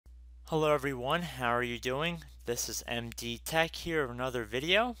Hello everyone, how are you doing? This is MD Tech here with another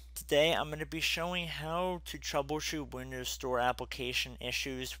video. Today I'm going to be showing how to troubleshoot Windows Store application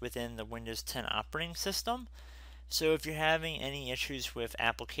issues within the Windows 10 operating system. So if you're having any issues with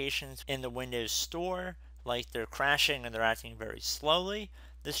applications in the Windows Store, like they're crashing and they're acting very slowly,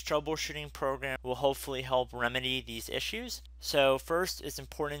 this troubleshooting program will hopefully help remedy these issues. So first, it's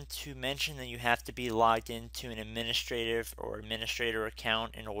important to mention that you have to be logged into an administrative or administrator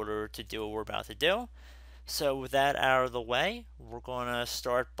account in order to do what we're about to do. So with that out of the way, we're going to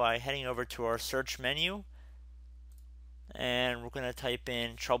start by heading over to our search menu and we're going to type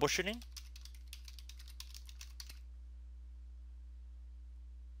in troubleshooting.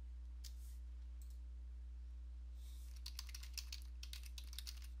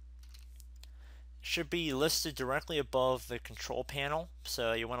 Should be listed directly above the control panel,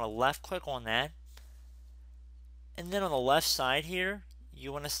 so you want to left click on that, and then on the left side here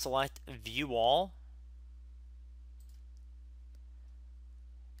you want to select view all.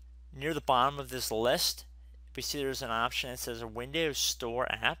 Near the bottom of this list we see there's an option that says Windows Store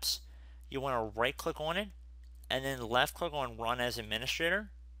Apps. You want to right click on it and then left click on Run as Administrator.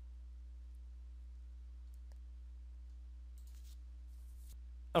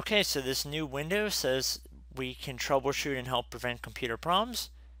 Okay, so this new window says we can troubleshoot and help prevent computer problems.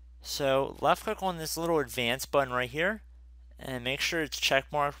 So left click on this little advanced button right here and make sure it's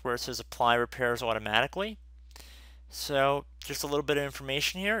checkmarked where it says apply repairs automatically. So just a little bit of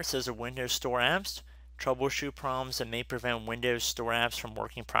information here. It says a Windows Store Apps, troubleshoot problems that may prevent Windows Store Apps from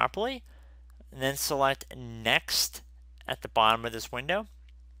working properly. And then select next at the bottom of this window.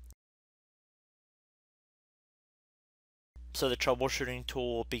 So the troubleshooting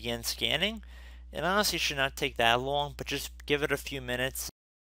tool will begin scanning. It honestly should not take that long, but just give it a few minutes.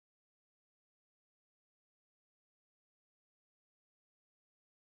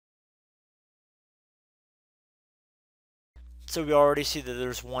 So we already see that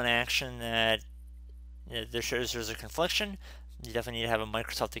there's one action that there shows there's a confliction. You definitely need to have a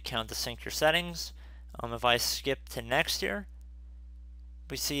Microsoft account to sync your settings. If I skip to next here,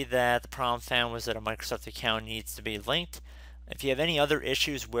 we see that the problem found was that a Microsoft account needs to be linked. If you have any other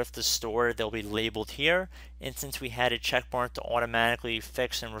issues with the store, they'll be labeled here. And since we had a checkmark to automatically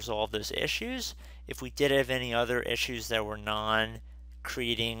fix and resolve those issues, if we did have any other issues that were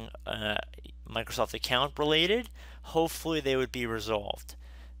non-creating Microsoft account related, hopefully they would be resolved.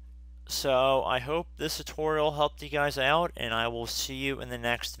 So I hope this tutorial helped you guys out, and I will see you in the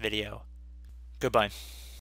next video. Goodbye.